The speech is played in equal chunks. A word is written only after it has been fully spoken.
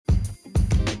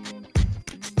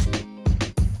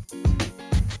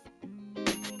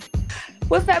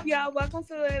What's up, y'all? Welcome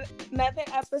to another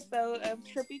episode of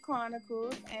Trippy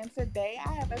Chronicles. And today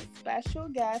I have a special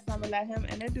guest. I'm going to let him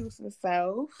introduce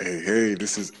himself. Hey,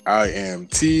 this is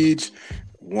IAmTeej,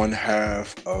 one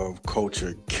half of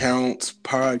Countz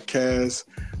podcast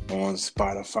on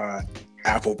Spotify,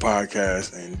 Apple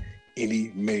Podcasts, and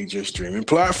any major streaming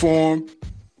platform.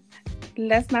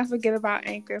 Let's not forget about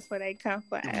Anchor for they come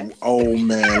for us. Oh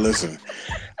man, listen,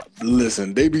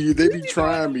 they be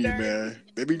trying me, man.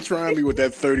 They be trying me with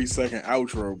that 30-second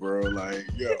outro, bro. Like,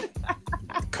 yo,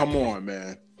 come on,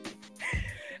 man.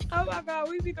 Oh my God,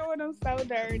 we be doing them so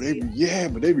dirty.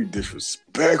 But they be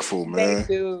disrespectful, man.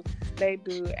 They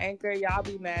do. Anchor, y'all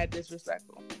be mad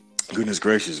disrespectful. Goodness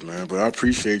gracious, man. But I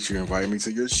appreciate you inviting me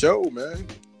to your show, man.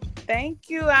 Thank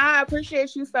you. I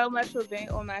appreciate you so much for being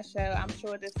on my show. I'm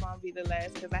sure this won't be the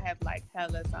last because I have like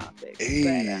hella topics.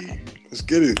 Hey, let's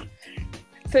get it.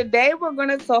 Today we're going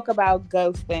to talk about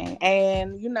ghosting.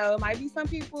 And, you know, it might be some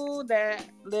people that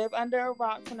live under a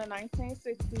rock from the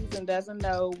 1960s and doesn't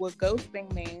know what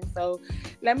ghosting means. So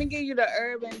let me give you the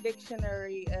Urban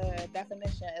Dictionary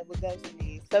definition of what ghosting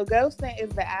means. So ghosting is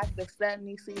the act of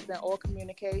suddenly ceasing all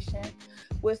communication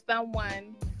with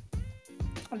someone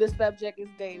the subject is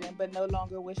dating but no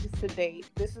longer wishes to date.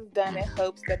 This is done in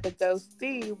hopes that the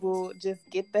ghostee will just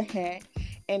get the hint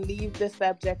and leave the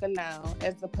subject alone,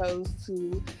 as opposed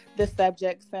to the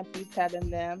subject simply telling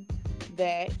them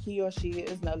that he or she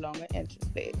is no longer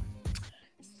interested.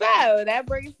 So that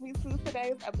brings me to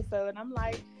today's episode. And I'm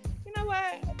like, you know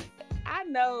what? I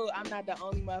know I'm not the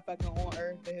only motherfucker on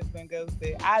earth that has been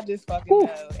ghosted. I just fucking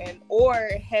know. Or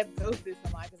have ghosted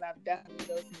somebody, because I've definitely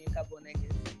ghosted me a couple of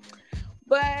niggas.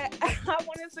 But I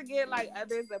wanted to get like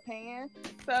others' opinion.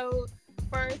 So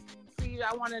first,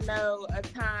 I want to know a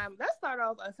time. Let's start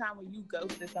off a time when you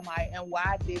ghosted somebody, and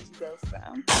why did you ghost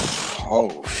them?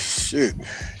 Oh shit!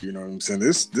 You know what I'm saying?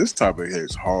 This topic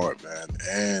hits hard, man.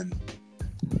 And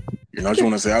you know, I just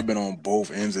want to say I've been on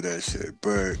both ends of that shit.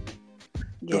 But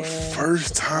the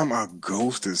first time I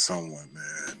ghosted someone,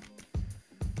 man.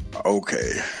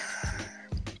 Okay,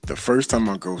 the first time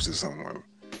I ghosted someone,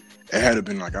 it had to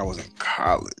been like I was in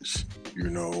college, you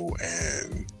know,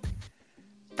 and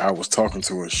I was talking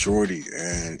to a shorty,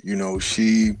 and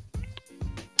she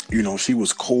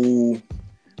was cool,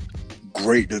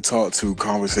 great to talk to,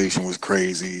 conversation was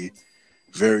crazy,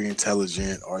 very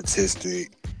intelligent,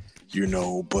 artistic,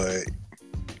 but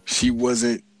she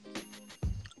wasn't,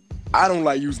 I don't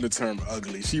like using the term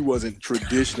ugly, she wasn't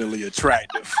traditionally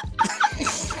attractive.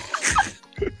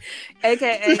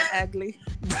 AKA ugly.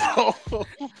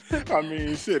 I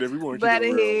mean, shit, if we want to keep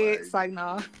it real, it's like,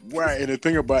 nah. Right, and the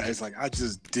thing about it is, like, I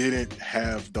just didn't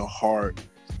have the heart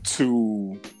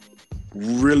to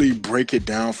really break it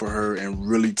down for her and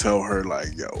really tell her,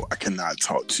 like, yo, I cannot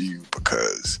talk to you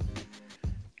because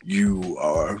you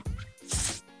are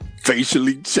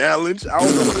facially challenged. I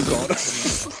don't know what to call that.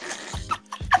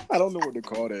 I don't know what to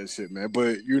call that shit, man.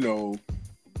 But,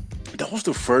 that was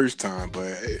the first time,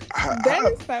 but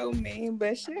that is so mean,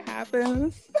 but shit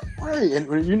happens. Right, and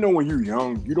when you're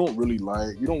young, you don't really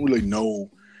know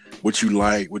what you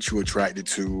like, what you're attracted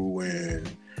to, and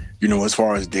as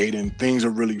far as dating, things are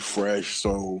really fresh.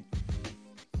 So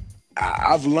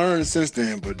I've learned since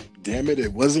then, but damn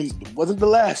it wasn't the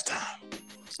last time.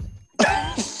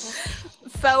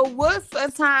 So what's a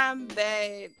time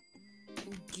that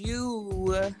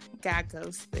you got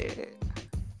ghosted?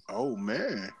 Oh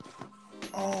man.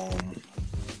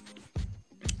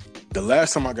 The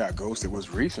last time I got ghosted was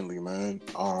recently, man.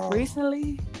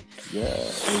 Recently? Yeah,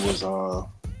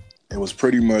 it was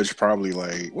pretty much probably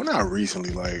like, well, not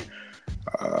recently, like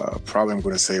probably I'm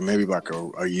gonna say maybe like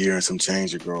a year and some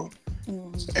change ago.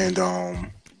 And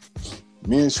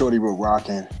me and Shorty were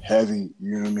rocking heavy,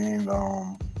 you know what I mean?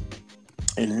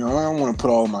 And I don't want to put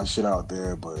all my shit out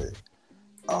there, but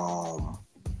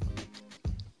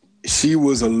she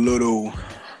was a little,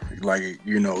 like,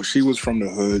 she was from the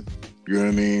hood, you know what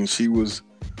I mean? She was,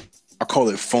 I call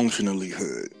it functionally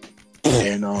hood.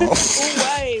 And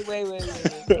wait.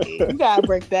 You gotta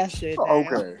break that shit down.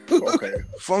 Okay.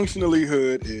 Functionally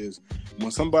hood is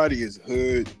when somebody is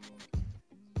hood,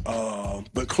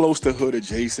 but close to hood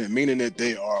adjacent, meaning that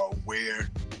they are aware,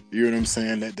 you know what I'm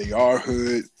saying, that they are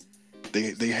hood.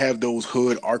 They have those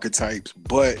hood archetypes,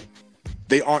 but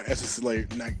they aren't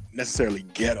necessarily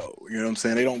ghetto. You know what I'm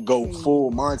saying? They don't go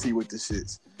full Monty with the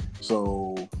shits.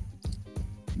 So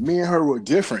me and her were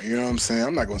different. You know what I'm saying?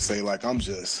 I'm not going to say like I'm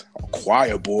just a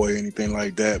choir boy or anything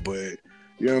like that, but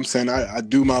you know what I'm saying? I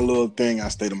do my little thing. I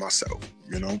stay to myself,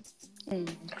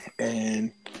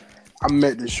 And I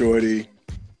met the shorty,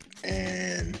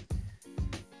 and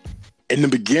in the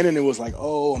beginning, it was like,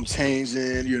 oh, I'm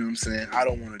changing. You know what I'm saying? I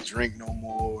don't want to drink no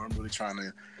more. I'm really trying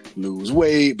to lose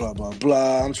weight, blah, blah,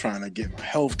 blah. I'm trying to get my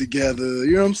health together.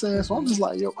 You know what I'm saying? So I'm just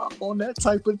like, yo, I'm on that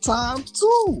type of time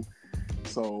too.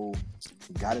 So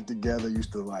got it together.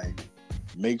 Used to like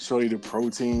make sure the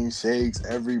protein shakes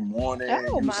every morning.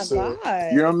 Oh my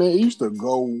God. You know what I mean? Used to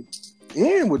go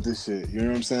in with this shit. You know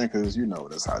what I'm saying? Because you know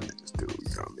that's how niggas do.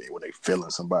 You know what I mean? When they feeling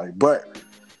somebody. But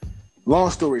long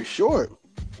story short,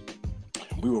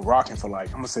 we were rocking for like,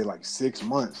 I'm gonna say like 6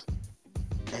 months.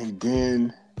 And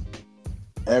then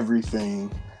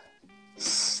everything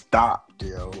stopped,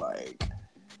 yo. Like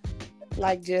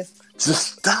just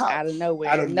stop out of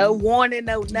nowhere. No warning,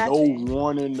 no nothing. No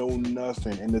warning, no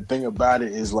nothing. And the thing about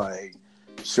it is like,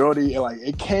 Shorty, like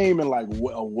it came in like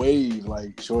a wave.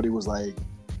 Like Shorty was like,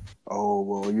 oh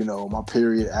well, you know, my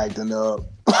period acting up.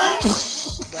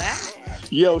 What?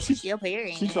 Yo, she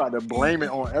tried to blame it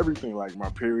on everything, like my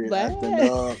period acting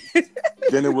up.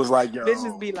 Then it was like, yo,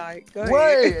 bitches be like, go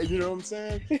wait, ahead. you know what I'm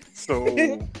saying? So,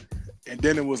 and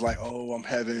then it was like, oh, I'm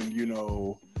having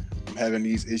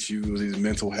these issues, these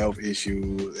mental health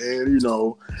issues. And, you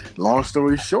know, long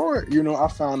story short, you know, I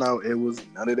found out it was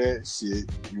none of that shit.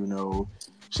 You know,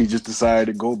 she just decided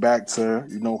to go back to,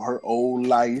 you know, her old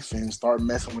life and start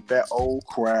messing with that old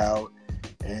crowd.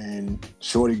 And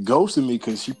Shorty ghosted me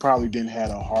because she probably didn't have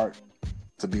a heart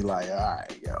to be like, all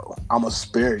right, yo, I'm going to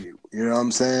spare you. You know what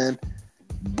I'm saying?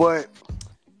 But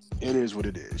it is what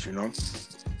it is, you know?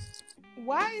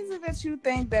 Why is it that you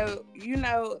think that, you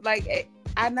know, like,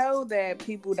 I know that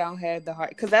people don't have the heart,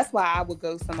 because that's why I would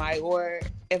ghost somebody, or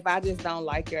if I just don't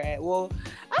like your ass. Well,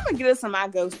 I'm going to get into my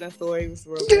ghosting stories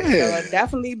real quick. Yeah. So I've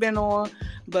definitely been on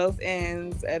both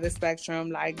ends of the spectrum.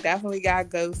 Like, definitely got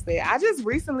ghosted. I just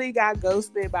recently got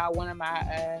ghosted by one of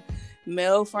my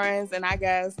male friends, and I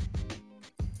guess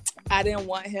I didn't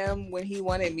want him when he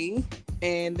wanted me.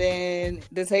 And then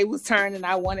the tables turned and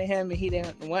I wanted him and he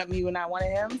didn't want me when I wanted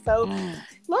him. So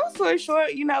long story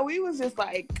short, you know, we was just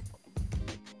like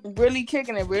really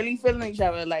kicking it, really feeling each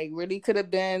other, like really could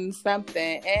have been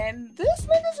something. And this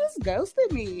nigga just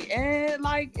ghosted me. And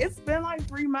like, it's been like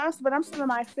 3 months, but I'm still in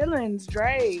my feelings,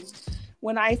 Dre.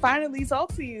 When I finally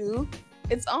talk to you,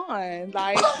 it's on.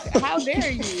 Like, how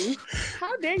dare you?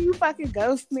 How dare you fucking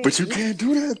ghost me? But you can't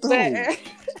do that though.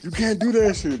 You can't do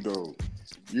that shit though.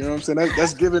 You know what I'm saying?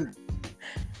 That's giving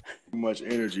too much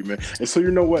energy, man. And so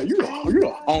you know what? You're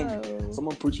the homie.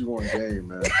 Someone put you on game,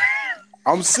 man.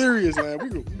 I'm serious,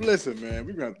 man. Listen, man.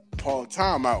 We're gonna call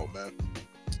time out, man.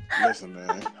 Listen,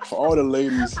 man. For all the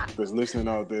ladies that's listening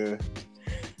out there,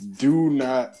 do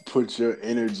not put your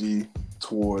energy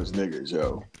towards niggas,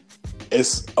 yo.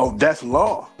 That's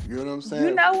law. You know what I'm saying?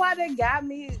 You know why they got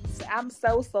me? I'm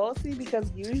so saucy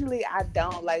because usually I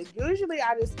don't. Like, usually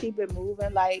I just keep it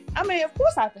moving. Like, I mean, of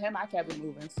course after him, I kept it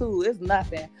moving too. It's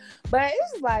nothing. But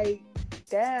it's like,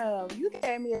 damn, you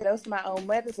gave me a dose of my own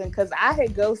medicine because I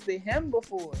had ghosted him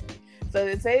before. So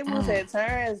the tables had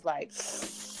turned. It's like,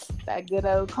 that good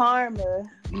old karma.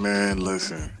 Man,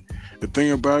 listen. The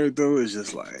thing about it, though, is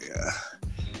just like,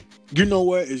 you know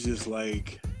what? It's just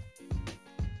like,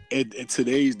 at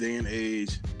today's day and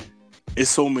age, it's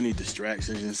so many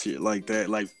distractions and shit like that.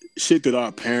 Like, shit that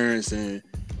our parents and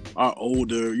our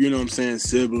older, you know what I'm saying,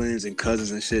 siblings and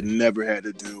cousins and shit never had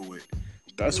to deal with.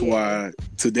 That's why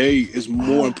today is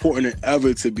more important than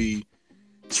ever to be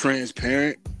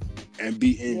transparent and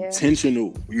be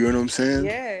intentional. You know what I'm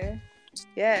saying?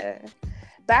 Yeah.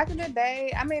 Back in the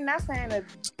day, I mean, not saying that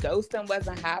ghosting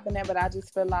wasn't happening, but I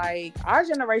just feel like our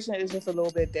generation is just a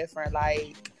little bit different.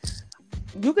 Like,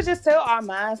 you could just tell our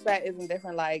mindset isn't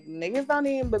different. Like, niggas don't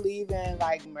even believe in,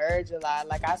 like, marriage a lot.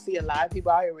 Like, I see a lot of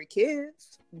people out here with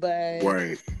kids, but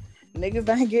niggas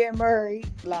don't get married.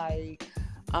 Like,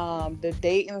 the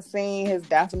dating scene has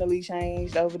definitely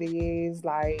changed over the years.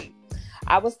 Like,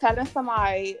 I was telling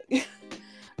somebody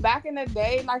back in the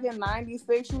day, like in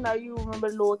 96, you know, you remember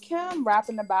Lil' Kim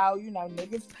rapping about, you know,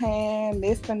 niggas paying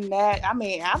this and that. I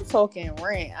mean, I'm talking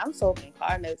rent. I'm talking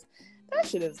car notes. That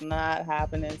shit is not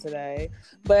happening today.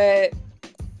 But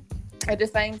at the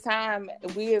same time,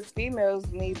 we as females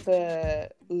need to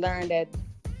learn that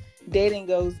dating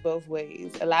goes both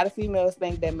ways. A lot of females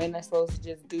think that men are supposed to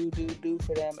just do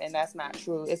for them, and that's not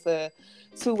true. It's a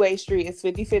two-way street. It's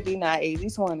 50-50, not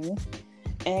 80-20.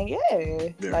 And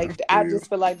I just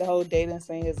feel like the whole dating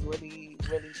scene is really,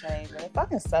 really changed. And it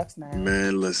fucking sucks now.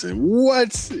 Man, listen,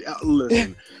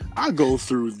 Listen, I go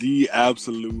through the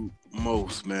absolute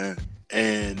most, man.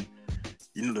 And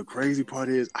you know, the crazy part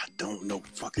is I don't know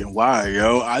fucking why,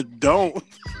 yo. I don't.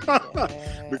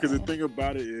 Because the thing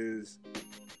about it is,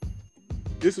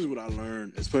 this is what I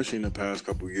learned, especially in the past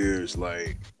couple years.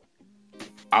 Like,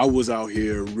 I was out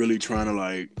here really trying to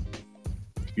like,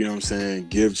 you know what I'm saying,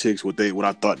 give chicks what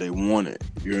I thought they wanted.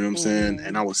 You know what I'm saying?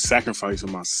 And I was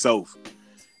sacrificing myself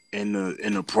in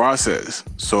the process.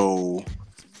 So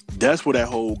that's where that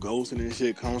whole ghosting and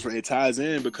shit comes from. It ties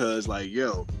in because like,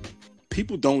 yo,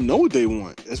 people don't know what they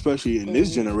want, especially in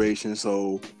this generation.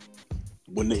 So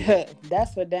when they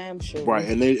that's for damn sure. Right,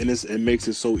 and it makes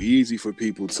it so easy for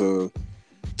people to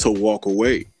walk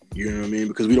away. You know what I mean?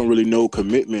 Because we don't really know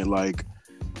commitment like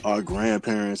our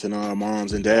grandparents and our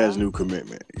moms and dads knew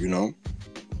commitment, you know?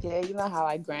 Yeah, you know how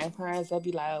like grandparents, they'll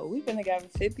be like, oh, we've been together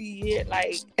 50 years.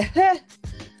 Like, I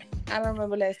don't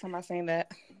remember last time I seen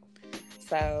that.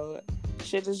 So,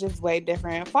 shit is just way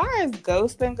different. As far as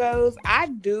ghosting goes, I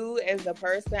do as a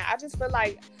person, I just feel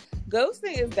like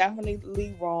ghosting is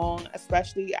definitely wrong,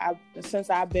 especially since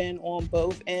I've been on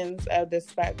both ends of the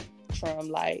spectrum.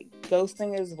 Like,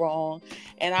 ghosting is wrong,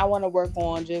 and I want to work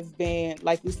on just being,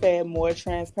 like you said, more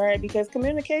transparent, because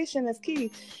communication is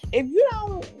key. If you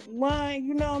don't want,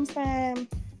 you know what I'm saying,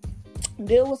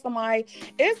 deal with somebody,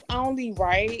 it's only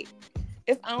right,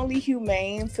 it's only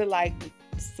humane to like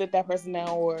sit that person down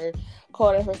or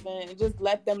call that person and just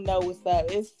let them know what's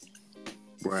up. It's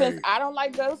Since I don't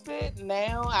like ghosted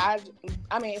now,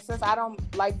 since I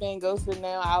don't like being ghosted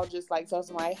now, I'll just like tell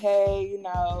somebody, hey, you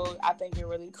know, I think you're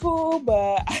really cool,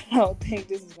 but I don't think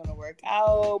this is gonna work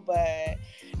out.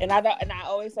 And I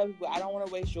always tell people, I don't want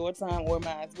to waste your time or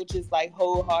mine, which is like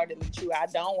wholeheartedly true. I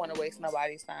don't want to waste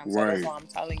nobody's time. So that's why I'm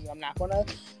telling you, I'm not gonna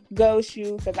ghost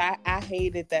you, because I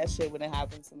hated that shit when it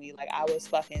happened to me. Like, I was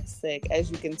fucking sick, as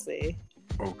you can see.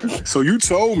 Okay, so you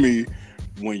told me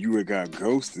when you had got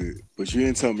ghosted, but you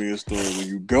didn't tell me a story when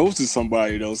you ghosted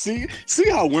somebody though. See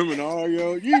how women are,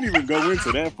 yo. You didn't even go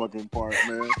into that fucking part,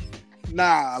 man.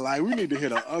 Nah, like, we need to hit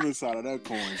the other side of that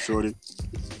coin, shorty.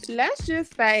 Let's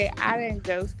just say I didn't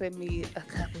ghosted me a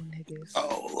couple niggas.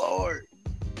 Oh Lord.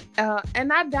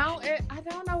 And I don't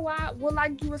know why. Well,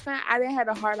 like you were saying, I didn't have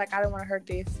a heart. Like, I didn't want to hurt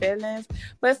their feelings.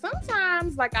 But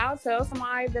sometimes, like, I'll tell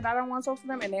somebody that I don't want to talk to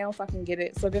them, and they don't fucking get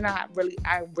it. So then I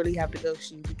really have to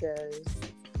ghost you, because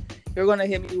you're gonna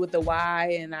hit me with the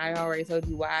why, and I already told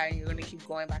you why, and you're gonna keep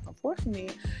going back and forth with me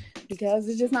because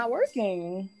it's just not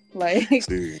working. Like,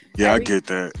 see, yeah, I get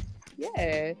that.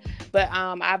 Yeah, but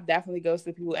I've definitely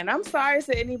ghosted people, and I'm sorry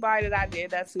to anybody that I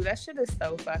did that to. That shit is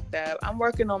so fucked up. I'm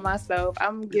working on myself.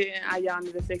 I'm getting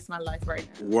Ayana to fix my life right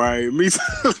now. Right, me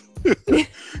too.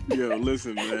 Yo,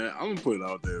 listen, man, I'm gonna put it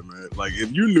out there, man. Like,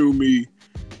 if you knew me,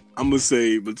 I'm gonna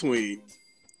say between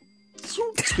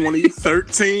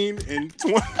 2013 and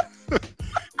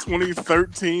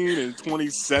 2013 and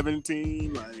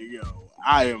 2017, like, yo,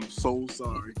 I am so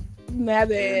sorry. My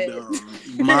bad. And,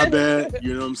 my bad.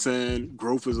 You know what I'm saying?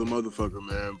 Growth is a motherfucker,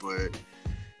 man. But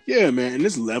yeah, man, and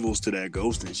there's levels to that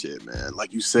ghosting shit, man.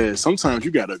 Like you said, sometimes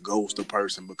you gotta ghost a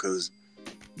person because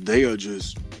they are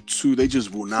just they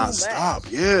just will not stop.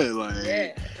 Yeah,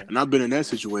 like, and I've been in that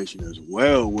situation as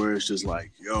well, where it's just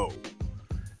like, yo,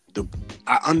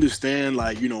 I understand,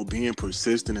 like, you know, being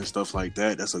persistent and stuff like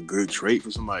that. That's a good trait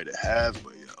for somebody to have,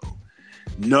 but yo,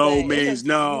 no means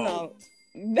no.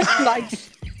 You know, like,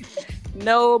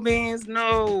 no means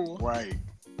no. Right.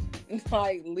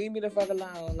 Like, leave me the fuck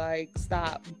alone. Like,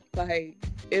 stop. Like,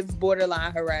 it's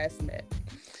borderline harassment.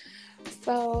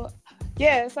 So,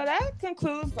 yeah, so that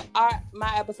concludes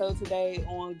my episode today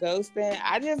on ghosting.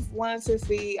 I just wanted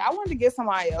to get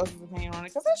somebody else's opinion on it,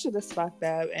 because that shit is fucked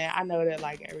up, and I know that,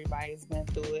 like, everybody's been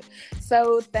through it.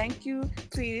 So thank you,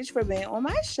 Teej, for being on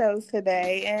my show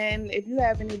today. And if you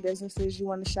have any businesses you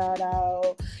want to shout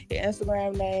out, your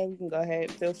Instagram name, you can go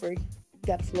ahead, feel free. You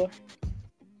got the floor.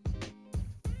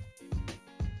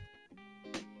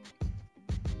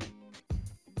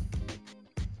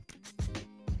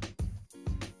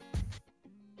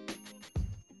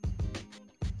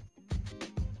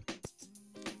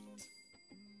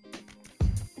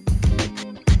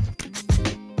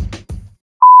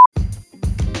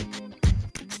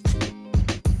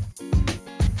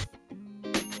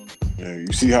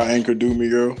 You see how Anchor do me,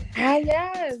 girl?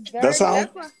 Yes. That's why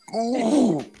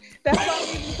we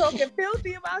be talking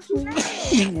filthy about you now.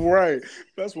 Right.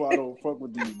 That's why I don't fuck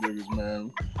with these niggas,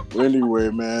 man. Well, anyway,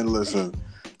 man, listen.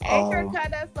 Anchor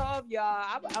cut us off,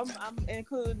 y'all. I'm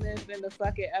including this in the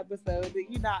fucking episode.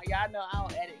 But y'all know I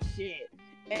don't edit shit.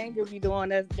 Anchor be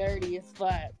doing us dirty as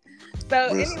fuck. So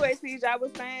anyway, Teej, I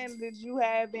was saying, did you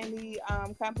have any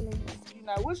companies, you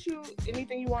know,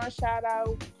 anything you want to shout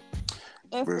out?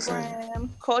 Instagram,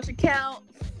 Culture Countz.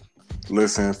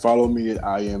 Listen, follow me at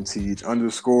IAmTeej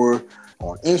 _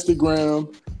 on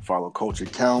Instagram. Follow Culture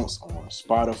Countz on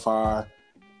Spotify,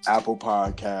 Apple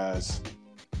Podcasts,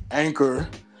 Anchor,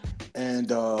 And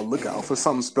look out for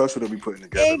something special that we putting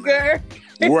together.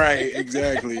 Man. Right,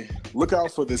 exactly. Look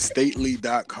out for the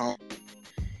stately.com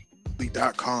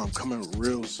coming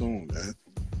real soon, man.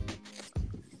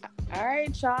 All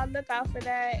right, y'all, look out for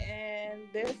that. And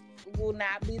this will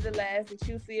not be the last that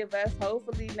you see of us.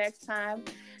 Hopefully next time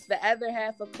the other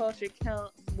half of Culture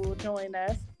Countz will join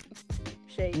us.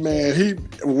 Man,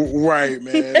 right,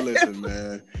 man. Listen,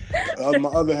 man. My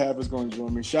other half is going to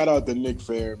join me. Shout out to Nick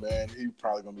Fair, man. He's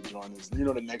probably going to be joining us. You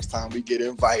know, the next time we get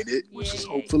invited, which is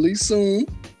hopefully soon.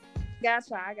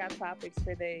 Gotcha. I got topics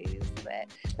for days.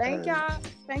 But thank y'all.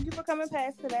 Thank you for coming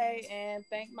past today. And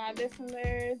thank my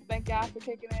listeners. Thank y'all for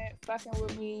kicking it, fucking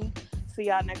with me. See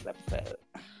y'all next episode.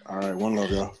 All right. One love,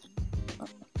 y'all.